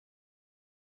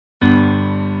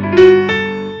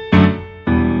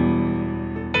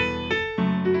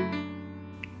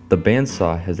The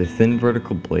bandsaw has a thin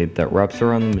vertical blade that wraps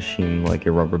around the machine like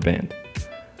a rubber band.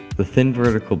 The thin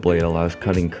vertical blade allows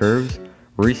cutting curves,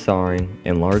 resawing,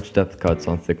 and large depth cuts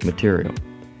on thick material.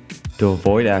 To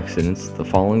avoid accidents, the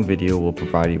following video will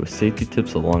provide you with safety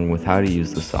tips along with how to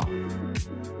use the saw.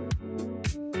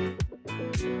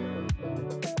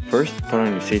 First, put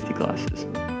on your safety glasses.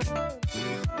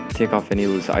 Take off any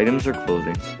loose items or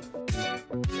clothing.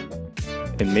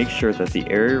 And make sure that the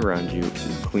area around you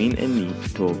is clean and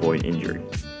neat to avoid injury.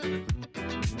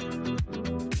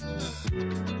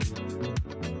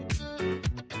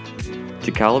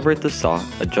 To calibrate the saw,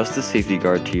 adjust the safety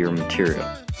guard to your material.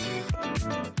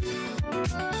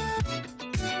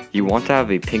 You want to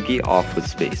have a pinky off with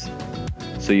space,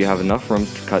 so you have enough room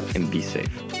to cut and be safe.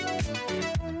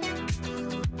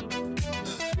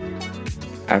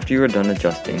 After you are done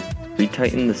adjusting,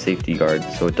 retighten the safety guard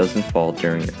so it doesn't fall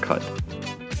during your cut.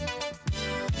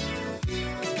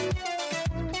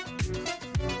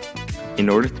 In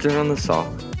order to turn on the saw,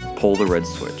 pull the red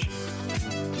switch.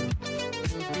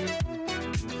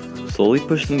 Slowly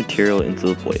push the material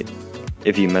into the blade.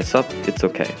 If you mess up, it's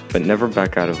okay, but never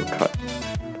back out of a cut.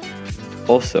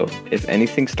 Also, if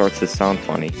anything starts to sound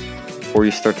funny, or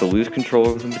you start to lose control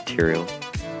over the material,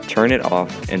 turn it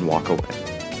off and walk away.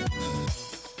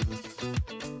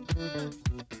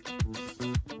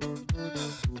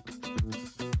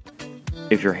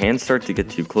 If your hands start to get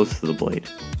too close to the blade,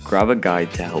 grab a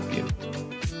guide to help you.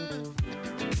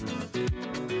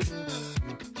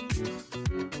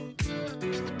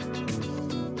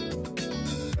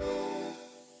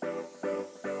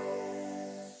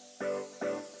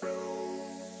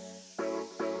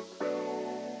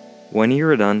 When you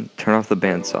are done, turn off the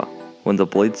bandsaw. When the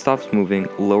blade stops moving,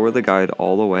 lower the guide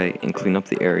all the way and clean up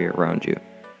the area around you.